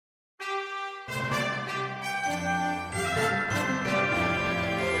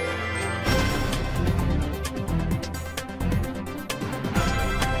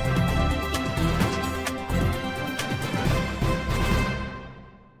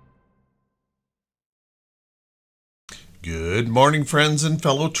Good morning, friends and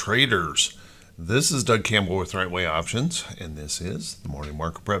fellow traders. This is Doug Campbell with Right Way Options, and this is the morning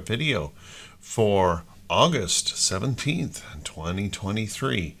market prep video for August 17th,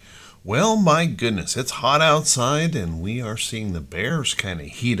 2023. Well, my goodness, it's hot outside, and we are seeing the bears kind of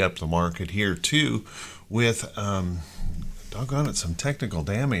heat up the market here too, with doggone it, some technical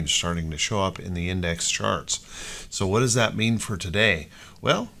damage starting to show up in the index charts. So what does that mean for today?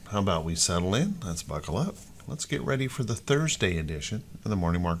 Well, how about we settle in? Let's buckle up. Let's get ready for the Thursday edition of the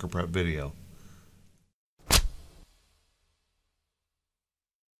Morning Market Prep video.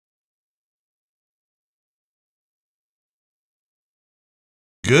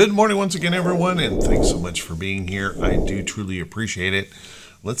 Good morning once again, everyone, and thanks so much for being here. I do truly appreciate it.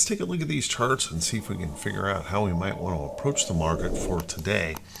 Let's take a look at these charts and see if we can figure out how we might want to approach the market for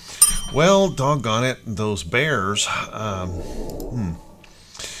today. Well, doggone it, those bears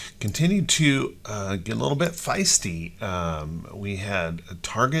continued to get a little bit feisty. We had a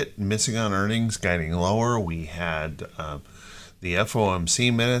Target missing on earnings, guiding lower. We had the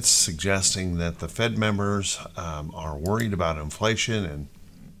FOMC minutes suggesting that the Fed members are worried about inflation and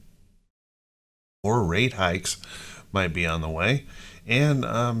more rate hikes might be on the way. And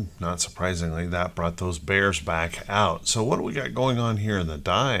not surprisingly, that brought those bears back out. So what do we got going on here in the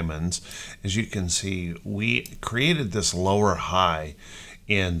diamonds? As you can see, we created this lower high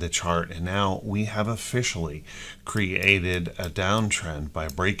in the chart, and now we have officially created a downtrend by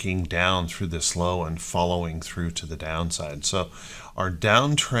breaking down through this low and following through to the downside. So our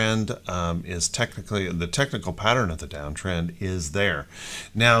downtrend is technically, the technical pattern of the downtrend is there.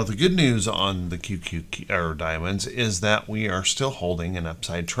 Now the good news on the QQ or diamonds is that we are still holding an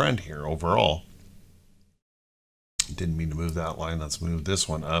upside trend here overall. Didn't mean to move that line. Let's move this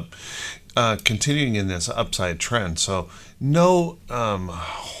one up. Continuing in this upside trend. So no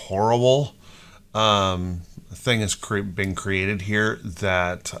horrible thing has been created here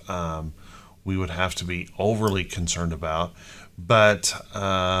that we would have to be overly concerned about. But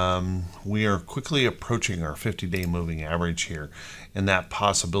we are quickly approaching our 50-day moving average here. And that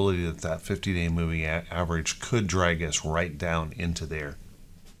possibility that that 50-day moving average could drag us right down into there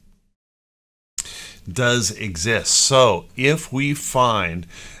does exist. So if we find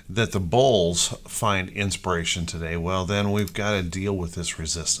that the bulls find inspiration today, well, then we've got to deal with this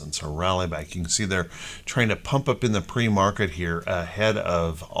resistance or rally back. You can see they're trying to pump up in the pre-market here ahead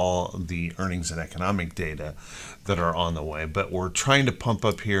of all the earnings and economic data that are on the way. But we're trying to pump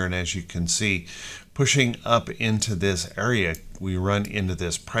up here, and as you can see, pushing up into this area, we run into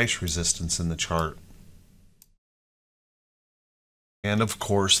this price resistance in the chart. And of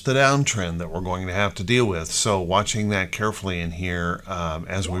course, the downtrend that we're going to have to deal with. So watching that carefully in here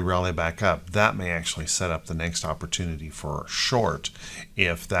as we rally back up, that may actually set up the next opportunity for a short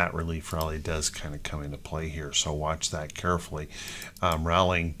if that relief rally does kind of come into play here. So watch that carefully.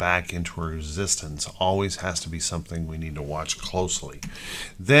 Rallying back into resistance always has to be something we need to watch closely.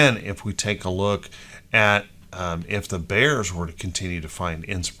 Then if we take a look at if the bears were to continue to find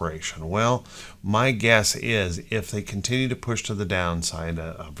inspiration, well, my guess is if they continue to push to the downside,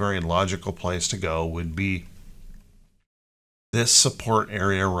 a very logical place to go would be this support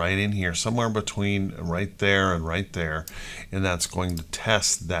area right in here, somewhere between right there, and that's going to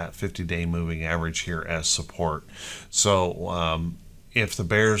test that 50-day moving average here as support. So if the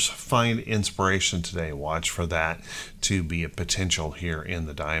bears find inspiration today, watch for that to be a potential here in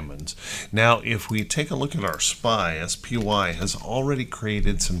the diamonds. Now, if we take a look at our SPY has already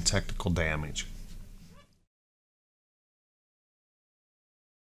created some technical damage.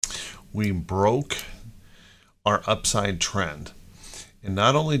 We broke our upside trend. And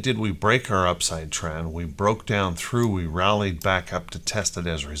not only did we break our upside trend, we broke down through, we rallied back up to test it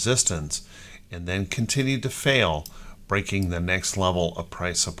as resistance, and then continued to fail, breaking the next level of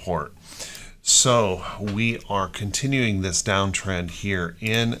price support. So we are continuing this downtrend here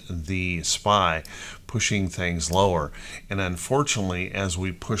in the SPY, pushing things lower. And unfortunately, as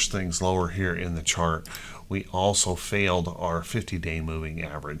we push things lower here in the chart, we also failed our 50-day moving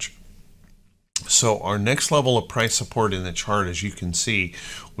average. So our next level of price support in the chart, as you can see,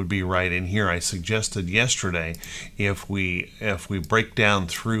 would be right in here. I suggested yesterday if we break down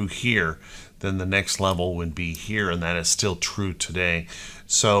through here, then the next level would be here, and that is still true today.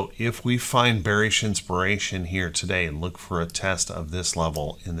 So if we find bearish inspiration here today, look for a test of this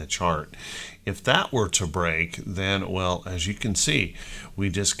level in the chart. If that were to break, then, well, as you can see, we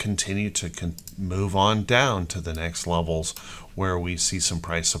just continue to move on down to the next levels where we see some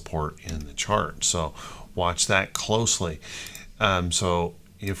price support in the chart. So watch that closely. So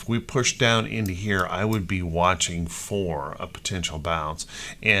if we push down into here, I would be watching for a potential bounce.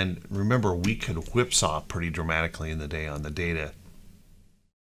 And remember, we could whipsaw pretty dramatically in the day on the data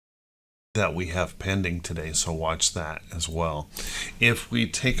that we have pending today, so watch that as well. If we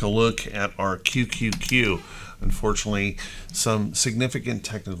take a look at our QQQ, unfortunately, some significant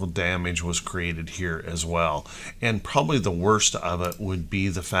technical damage was created here as well. And probably the worst of it would be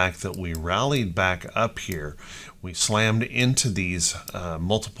the fact that we rallied back up here. We slammed into these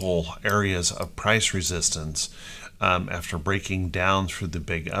multiple areas of price resistance after breaking down through the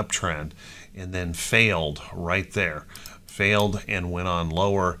big uptrend, and then failed right there. Failed and went on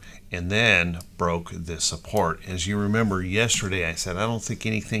lower, and then broke this support. As you remember yesterday, I said I don't think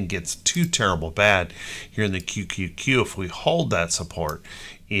anything gets too terrible bad here in the QQQ. If we hold that support,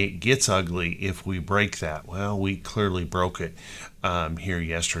 it gets ugly if we break that. Well, we clearly broke it here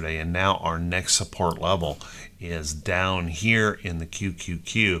yesterday, and now our next support level is down here in the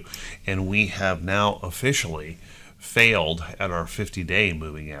QQQ, and we have now officially failed at our 50-day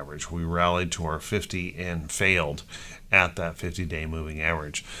moving average. We rallied to our 50 and failed at that 50-day moving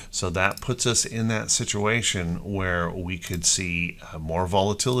average. So that puts us in that situation where we could see more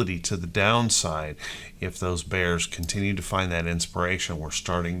volatility to the downside. If those bears continue to find that inspiration, we're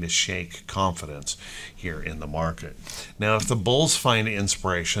starting to shake confidence here in the market. Now, if the bulls find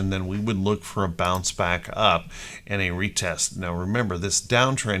inspiration, then we would look for a bounce back up and a retest. Now, remember, this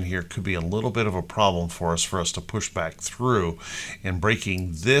downtrend here could be a little bit of a problem for us to push back through and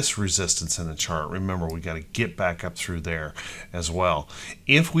breaking this resistance in the chart. Remember, we got to get back up through there as well.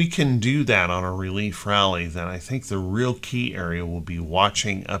 If we can do that on a relief rally, then I think the real key area will be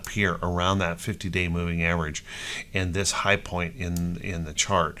watching up here around that 50-day moving average and this high point in the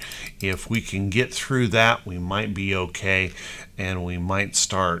chart. If we can get through that, we might be okay, and we might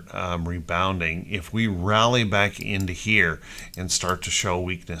start rebounding. If we rally back into here and start to show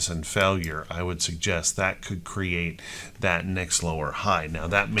weakness and failure, I would suggest that could create that next lower high. Now,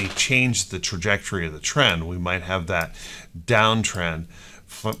 that may change the trajectory of the trend. We might have that downtrend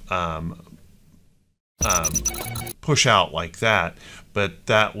push out like that, but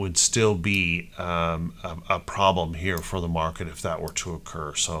that would still be a problem here for the market if that were to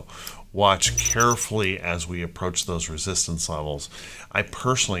occur. So watch carefully as we approach those resistance levels. I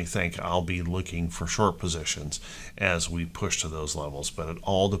personally think I'll be looking for short positions as we push to those levels, but it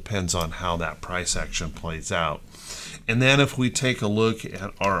all depends on how that price action plays out. And then if we take a look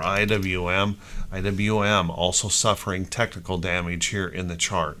at our IWM also suffering technical damage here in the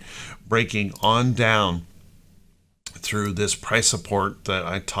chart, breaking on down through this price support that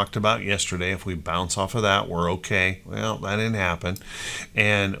I talked about yesterday. If we bounce off of that, we're okay. Well, that didn't happen.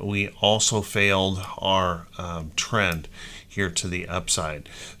 And we also failed our trend here to the upside.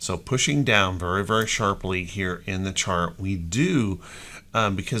 So pushing down very, very sharply here in the chart, we do,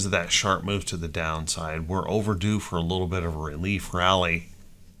 because of that sharp move to the downside, we're overdue for a little bit of a relief rally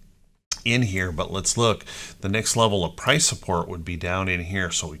in here. But let's look, the next level of price support would be down in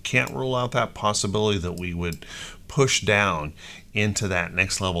here, so we can't rule out that possibility that we would push down into that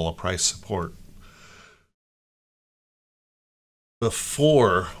next level of price support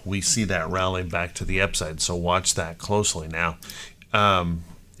before we see that rally back to the upside. So watch that closely. Now,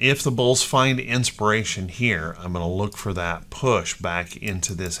 if the bulls find inspiration here, I'm going to look for that push back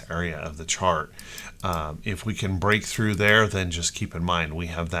into this area of the chart. If we can break through there, then just keep in mind we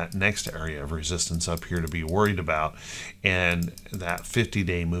have that next area of resistance up here to be worried about, and that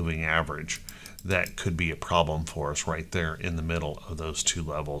 50-day moving average. That could be a problem for us right there in the middle of those two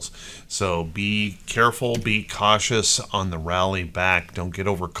levels. So be careful, be cautious on the rally back. Don't get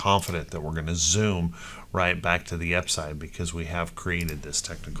overconfident that we're going to zoom right back to the upside, because we have created this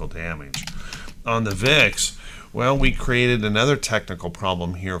technical damage. On the VIX, well, we created another technical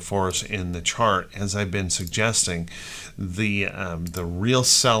problem here for us in the chart. As I've been suggesting, the real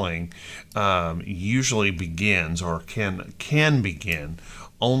selling usually begins, or can begin,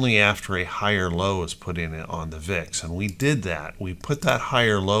 only after a higher low is put in on the VIX. And we did that. We put that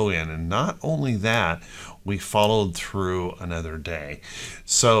higher low in, and not only that, we followed through another day.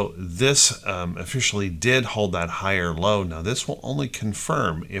 So this officially did hold that higher low. Now this will only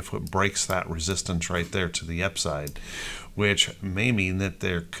confirm if it breaks that resistance right there to the upside, which may mean that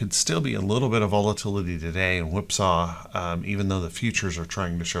there could still be a little bit of volatility today and whipsaw, even though the futures are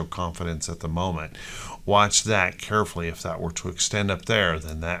trying to show confidence at the moment. Watch that carefully. If that were to extend up there,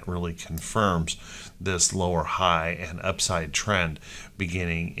 then that really confirms this lower high and upside trend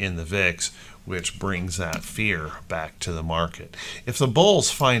beginning in the VIX, which brings that fear back to the market. If the bulls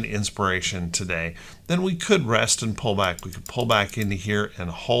find inspiration today, then we could rest and pull back. We could pull back into here and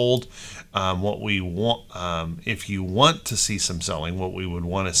hold. What we want, if you want to see some selling, what we would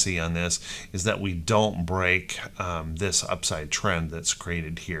want to see on this is that we don't break this upside trend that's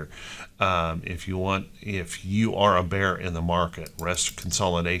created here. If you are a bear in the market, rest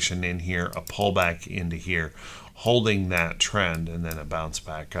consolidation in here, a pullback into here, holding that trend, and then a bounce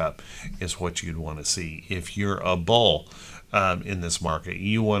back up is what you'd want to see. If you're a bull in this market,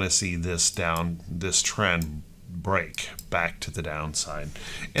 you want to see this trend break back to the downside.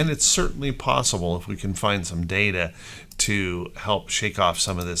 And it's certainly possible if we can find some data to help shake off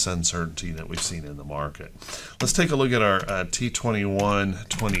some of this uncertainty that we've seen in the market. Let's take a look at our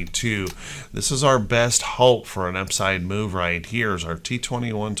T2122. This is our best hope for an upside move right here. Is our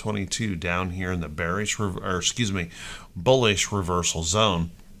T2122 down here in the bullish reversal zone.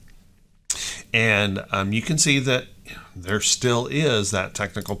 And you can see that there still is that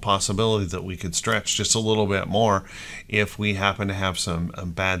technical possibility that we could stretch just a little bit more if we happen to have some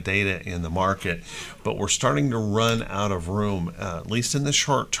bad data in the market. But we're starting to run out of room, at least in the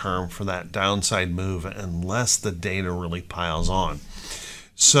short term, for that downside move unless the data really piles on.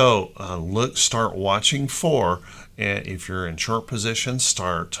 So start watching for, if you're in short positions,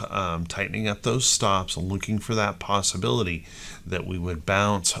 start tightening up those stops and looking for that possibility that we would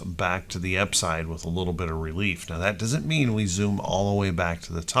bounce back to the upside with a little bit of relief. Now that doesn't mean we zoom all the way back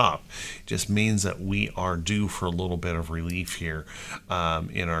to the top. It just means that we are due for a little bit of relief here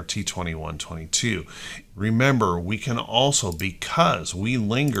in our T2122. Remember, we can also, because we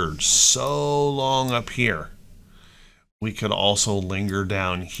lingered so long up here, we could also linger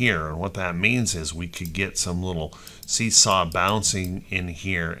down here, and what that means is we could get some little seesaw bouncing in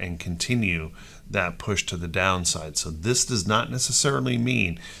here and continue that push to the downside. So this does not necessarily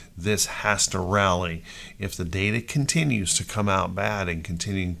mean this has to rally. If the data continues to come out bad and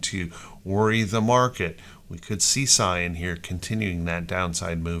continuing to worry the market, we could seesaw in here, continuing that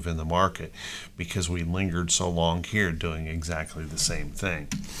downside move in the market because we lingered so long here doing exactly the same thing.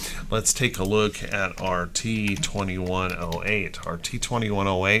 Let's take a look at our T2108. Our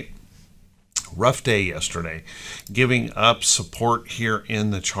T2108, rough day yesterday, giving up support here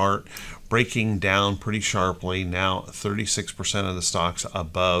in the chart, breaking down pretty sharply. Now 36% of the stocks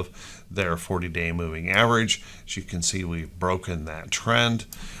above their 40-day moving average. As you can see, we've broken that trend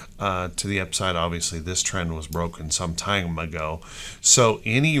to the upside. Obviously, this trend was broken some time ago. So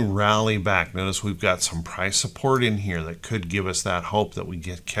any rally back, notice we've got some price support in here that could give us that hope that we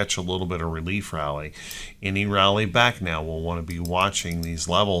catch a little bit of relief rally. Any rally back now, we'll want to be watching these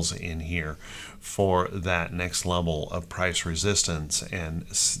levels in here for that next level of price resistance and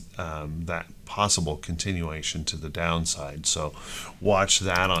that possible continuation to the downside. So watch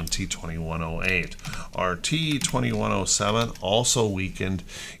that on T2108. Our T2107 also weakened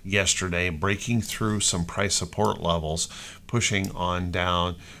yesterday, breaking through some price support levels, pushing on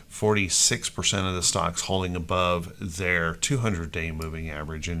down. 46% of the stocks holding above their 200-day moving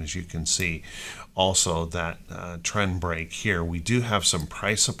average. And as you can see, also that trend break here. We do have some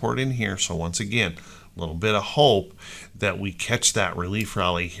price support in here. So once again, a little bit of hope that we catch that relief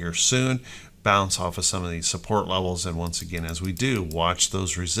rally here soon, bounce off of some of these support levels. And once again, as we do, watch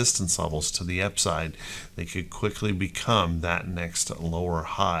those resistance levels to the upside. They could quickly become that next lower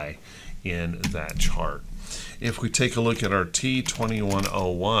high in that chart. If we take a look at our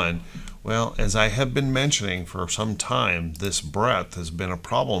T2101, well, as I have been mentioning for some time, this breadth has been a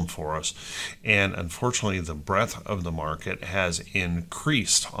problem for us. And unfortunately, the breadth of the market has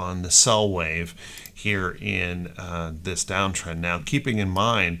increased on the sell wave here in this downtrend. Now, keeping in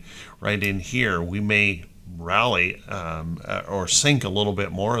mind, right in here, we may rally or sink a little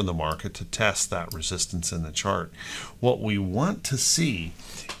bit more in the market to test that resistance in the chart. What we want to see,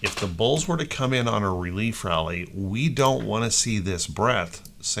 if the bulls were to come in on a relief rally, we don't want to see this breadth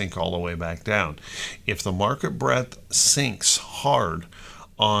sink all the way back down. If the market breadth sinks hard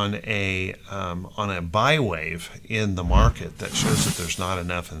on a buy wave in the market, that shows that there's not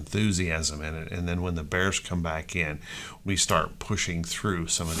enough enthusiasm in it, and then when the bears come back in, we start pushing through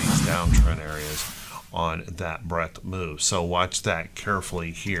some of these downtrend areas on that breadth move. So watch that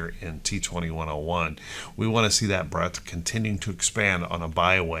carefully here in T2101. We want to see that breadth continuing to expand on a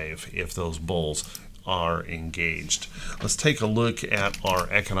buy wave if those bulls are engaged. Let's take a look at our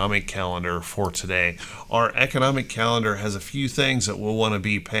economic calendar for today. Our economic calendar has a few things that we'll want to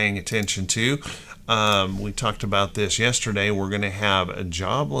be paying attention to. We talked about this yesterday. We're going to have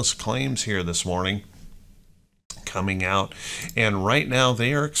jobless claims here this morning coming out, and right now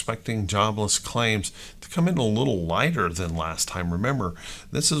they are expecting jobless claims to come in a little lighter than last time. Remember,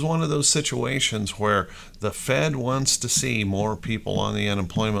 this is one of those situations where the Fed wants to see more people on the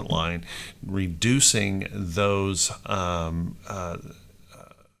unemployment line, reducing those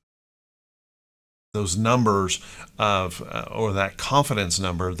numbers of or that confidence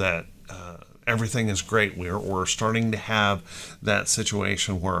number that everything is great. We're starting to have that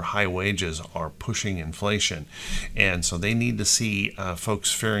situation where high wages are pushing inflation, and so they need to see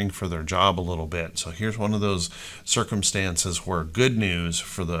folks fearing for their job a little bit. So here's one of those circumstances where good news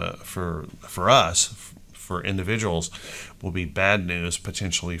for us, for individuals, will be bad news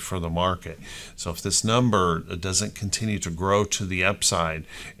potentially for the market. So if this number doesn't continue to grow to the upside,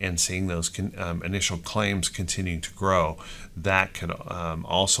 and seeing those initial claims continue to grow, that could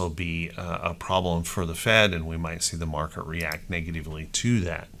also be a problem for the Fed, and we might see the market react negatively to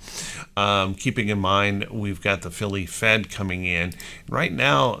that. Keeping in mind, we've got the Philly Fed coming in. Right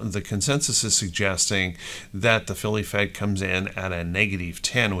now, the consensus is suggesting that the Philly Fed comes in at a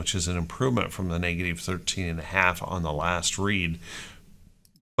 -10, which is an improvement from the -13.5 on the last read.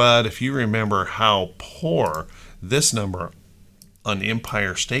 But if you remember how poor this number on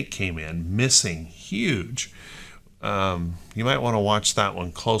Empire State came in, missing huge, you might want to watch that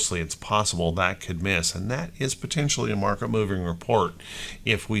one closely. It's possible that could miss, and that is potentially a market moving report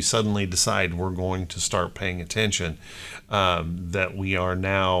if we suddenly decide we're going to start paying attention, that we are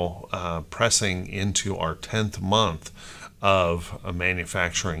now pressing into our 10th month of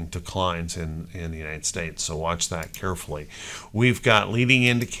manufacturing declines in the United States. So watch that carefully. We've got leading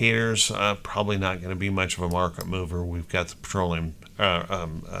indicators, probably not going to be much of a market mover. We've got the petroleum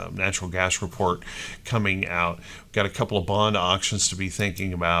natural gas report coming out. We've got a couple of bond auctions to be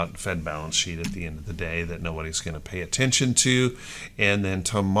thinking about, Fed balance sheet at the end of the day that nobody's going to pay attention to. And then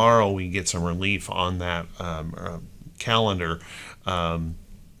tomorrow we get some relief on that calendar.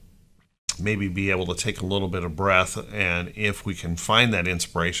 Maybe be able to take a little bit of breath, and if we can find that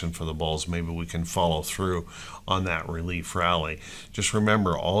inspiration for the bulls, maybe we can follow through on that relief rally. Just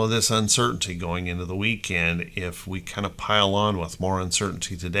remember, all of this uncertainty going into the weekend, if we kind of pile on with more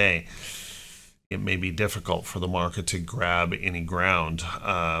uncertainty today, it may be difficult for the market to grab any ground,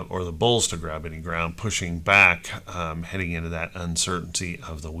 or the bulls to grab any ground, pushing back, heading into that uncertainty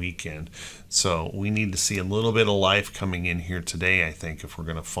of the weekend. So we need to see a little bit of life coming in here today, I think, if we're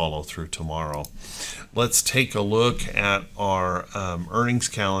going to follow through tomorrow. Let's take a look at our earnings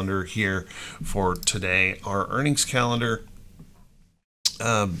calendar here for today. Our earnings calendar,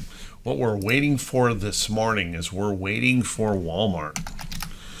 what we're waiting for this morning is we're waiting for Walmart.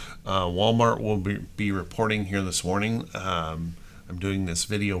 Walmart will be reporting here this morning. I'm doing this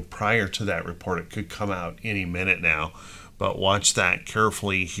video prior to that report. It could come out any minute now, but watch that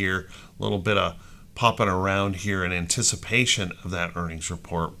carefully here. A little bit of popping around here in anticipation of that earnings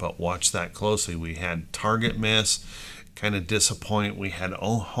report, but watch that closely. We had Target miss, kind of disappoint. We had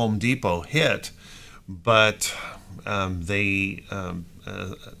Home Depot hit, but they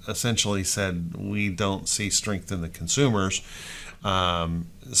essentially said we don't see strength in the consumers.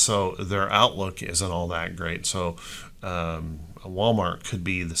 So their outlook isn't all that great. So Walmart could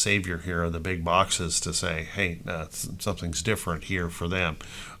be the savior here of the big boxes to say, hey, something's different here for them.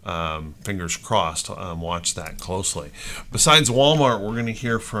 Fingers crossed. Watch that closely. Besides Walmart, we're going to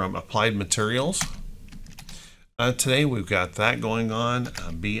hear from Applied Materials. Today we've got that going on,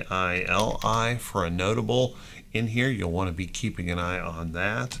 BILI for a notable in here. You'll want to be keeping an eye on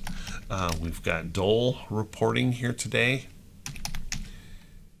that. We've got Dole reporting here today.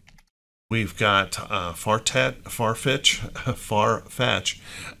 We've got Farfetch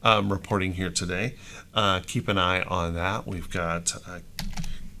reporting here today. Keep an eye on that. We've got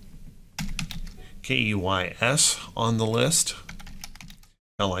KEYS on the list,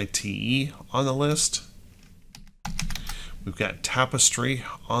 LITE on the list. We've got Tapestry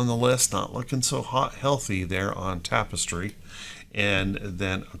on the list, not looking so healthy there on Tapestry. And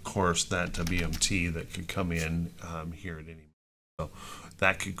then, of course, that WMT that could come in here at any moment. So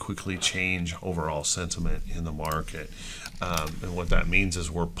that could quickly change overall sentiment in the market. And what that means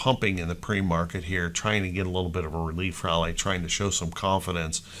is we're pumping in the pre-market here, trying to get a little bit of a relief rally, trying to show some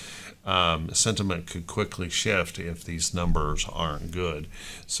confidence. Sentiment could quickly shift if these numbers aren't good.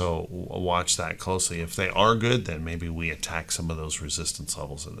 So watch that closely. If they are good, then maybe we attack some of those resistance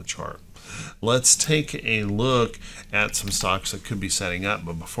levels in the chart. Let's take a look at some stocks that could be setting up.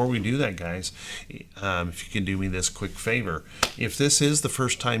 But before we do that, guys, if you can do me this quick favor, if this is the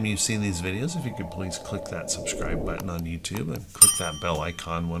first time you've seen these videos, if you could please click that subscribe button on YouTube and click that bell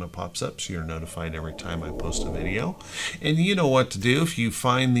icon when it pops up so you're notified every time I post a video. And you know what to do. If you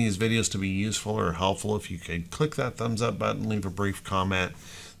find these videos to be useful or helpful, if you could click that thumbs up button, leave a brief comment,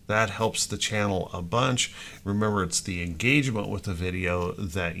 That helps the channel a bunch. Remember, it's the engagement with the video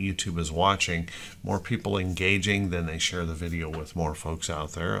that YouTube is watching. More people engaging, then they share the video with more folks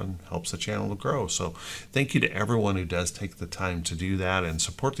out there and helps the channel to grow. So thank you to everyone who does take the time to do that and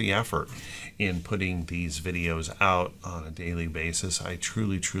support the effort in putting these videos out on a daily basis. I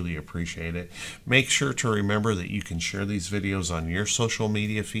truly, truly appreciate it. Make sure to remember that you can share these videos on your social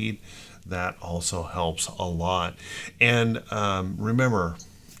media feed. That also helps a lot. And remember,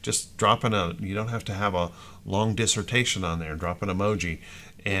 just dropping you don't have to have a long dissertation on there. Drop an emoji,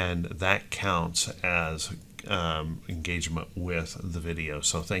 and that counts as engagement with the video.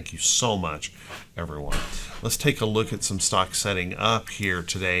 So thank you so much, everyone. Let's take a look at some stock setting up here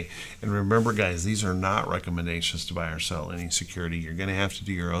today. And remember, guys, these are not recommendations to buy or sell any security. You're going to have to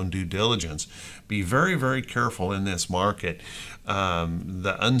do your own due diligence. Be very, very careful in this market.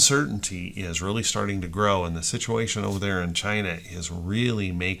 The uncertainty is really starting to grow, and the situation over there in China is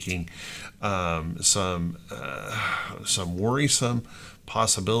really making some worrisome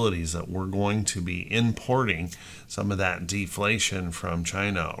possibilities that we're going to be importing some of that deflation from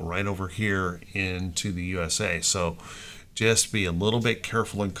China right over here into the USA. So just be a little bit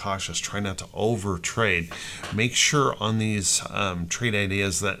careful and cautious. Try not to over trade. Make sure on these trade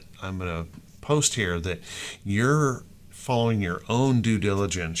ideas that I'm going to post here that you're following your own due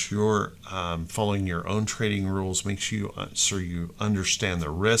diligence. You're following your own trading rules. Make sure you understand the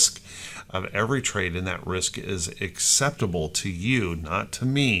risk of every trade, and that risk is acceptable to you, not to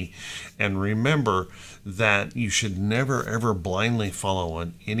me. And remember that you should never ever blindly follow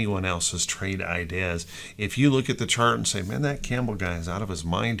anyone else's trade ideas. If you look at the chart and say, man, that Campbell guy is out of his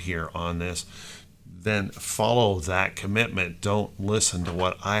mind here on this, then follow that commitment. Don't listen to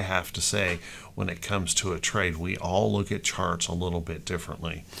what I have to say when it comes to a trade. We all look at charts a little bit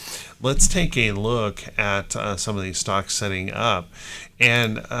differently. Let's take a look at some of these stocks setting up.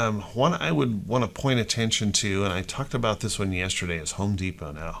 And one I would want to point attention to, and I talked about this one yesterday, is Home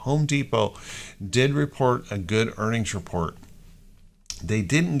Depot. Now, Home Depot did report a good earnings report. They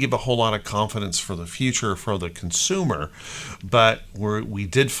didn't give a whole lot of confidence for the future for the consumer, but we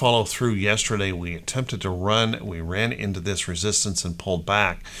did follow through yesterday. We attempted to run, we ran into this resistance and pulled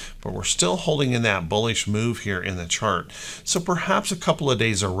back, but we're still holding in that bullish move here in the chart. So perhaps a couple of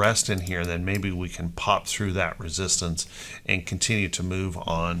days of rest in here, then maybe we can pop through that resistance and continue to move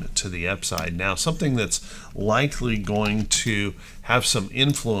on to the upside. Now, something that's likely going to have some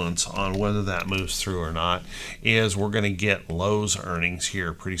influence on whether that moves through or not is we're going to get Lowe's earnings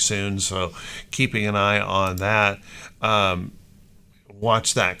here pretty soon. So keeping an eye on that.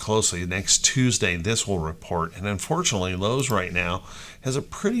 Watch that closely. Next Tuesday, this will report. And unfortunately, Lowe's right now has a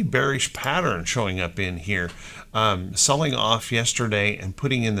pretty bearish pattern showing up in here, selling off yesterday and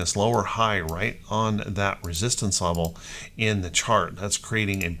putting in this lower high right on that resistance level in the chart. That's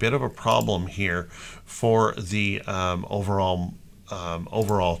creating a bit of a problem here for the overall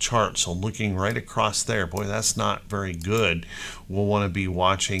chart. So looking right across there, boy, that's not very good. We'll want to be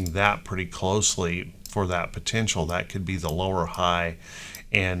watching that pretty closely for that potential. That could be the lower high,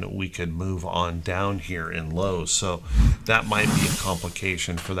 and we could move on down here in lows. So that might be a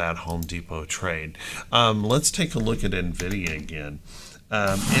complication for that Home Depot trade. Let's take a look at NVIDIA again.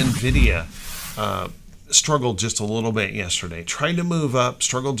 NVIDIA struggled just a little bit yesterday. Tried to move up,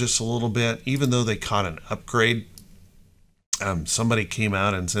 struggled just a little bit, even though they caught an upgrade. Somebody came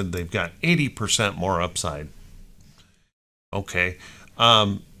out and said they've got 80% more upside. Okay.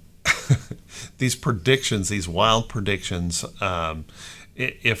 These predictions, these wild predictions,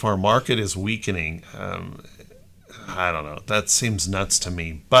 if our market is weakening, I don't know, that seems nuts to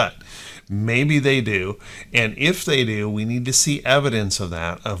me, but maybe they do. And if they do, we need to see evidence of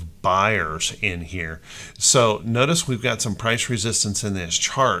that, of buyers in here. So notice we've got some price resistance in this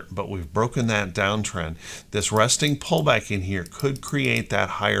chart, but we've broken that downtrend. This resting pullback in here could create that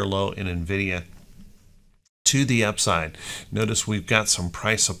higher low in NVIDIA to the upside. Notice we've got some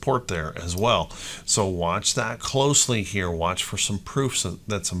price support there as well. So watch that closely here. Watch for some proofs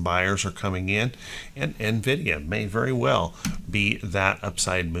that some buyers are coming in, and NVIDIA may very well be that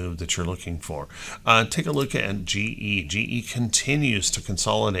upside move that you're looking for. Take a look at GE. GE continues to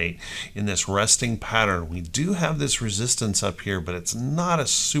consolidate in this resting pattern. We do have this resistance up here, but it's not a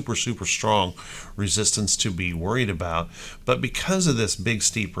super strong resistance to be worried about. But because of this big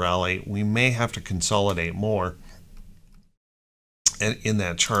steep rally, we may have to consolidate more. And in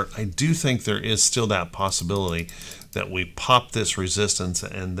that chart, I do think there is still that possibility that we pop this resistance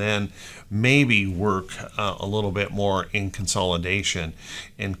and then maybe work a little bit more in consolidation,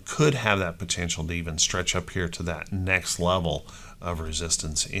 and could have that potential to even stretch up here to that next level of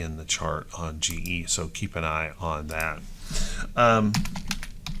resistance in the chart on GE. So keep an eye on that.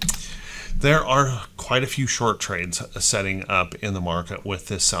 There are quite a few short trades setting up in the market with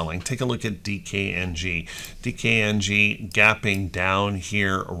this selling. Take a look at DKNG. DKNG gapping down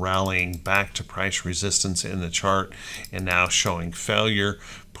here, rallying back to price resistance in the chart, and now showing failure.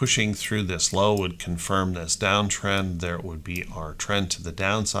 Pushing through this low would confirm this downtrend. There would be our trend to the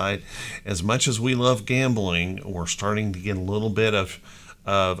downside. As much as we love gambling, we're starting to get a little bit of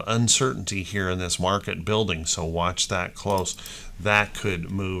uncertainty here in this market building, so watch that close. That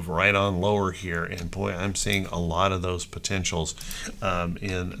could move right on lower here, and boy, I'm seeing a lot of those potentials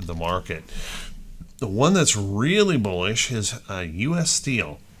in the market. The one that's really bullish is US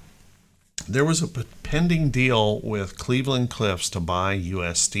Steel. There was a pending deal with Cleveland Cliffs to buy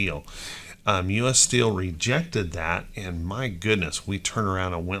US Steel. US Steel rejected that, and my goodness, we turned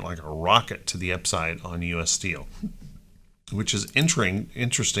around and went like a rocket to the upside on US Steel, which is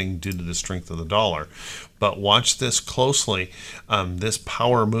interesting due to the strength of the dollar. But watch this closely. This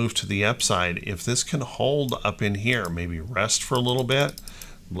power move to the upside, if this can hold up in here, maybe rest for a little bit,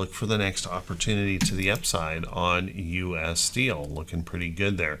 look for the next opportunity to the upside on US Steel. Looking pretty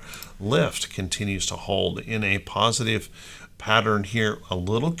good there. Lift continues to hold in a positive pattern here. A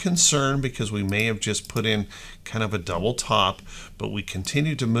little concerned because we may have just put in kind of a double top, but we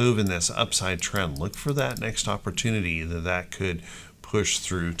continue to move in this upside trend. Look for that next opportunity that could push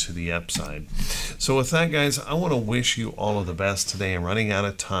through to the upside. So with that, guys, I want to wish you all of the best today. I'm running out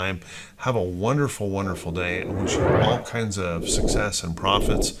of time. Have a wonderful, wonderful day. I wish you all kinds of success and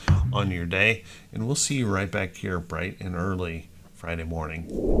profits on your day, and we'll see you right back here bright and early Friday morning.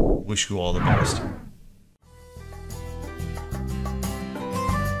 Wish you all the best.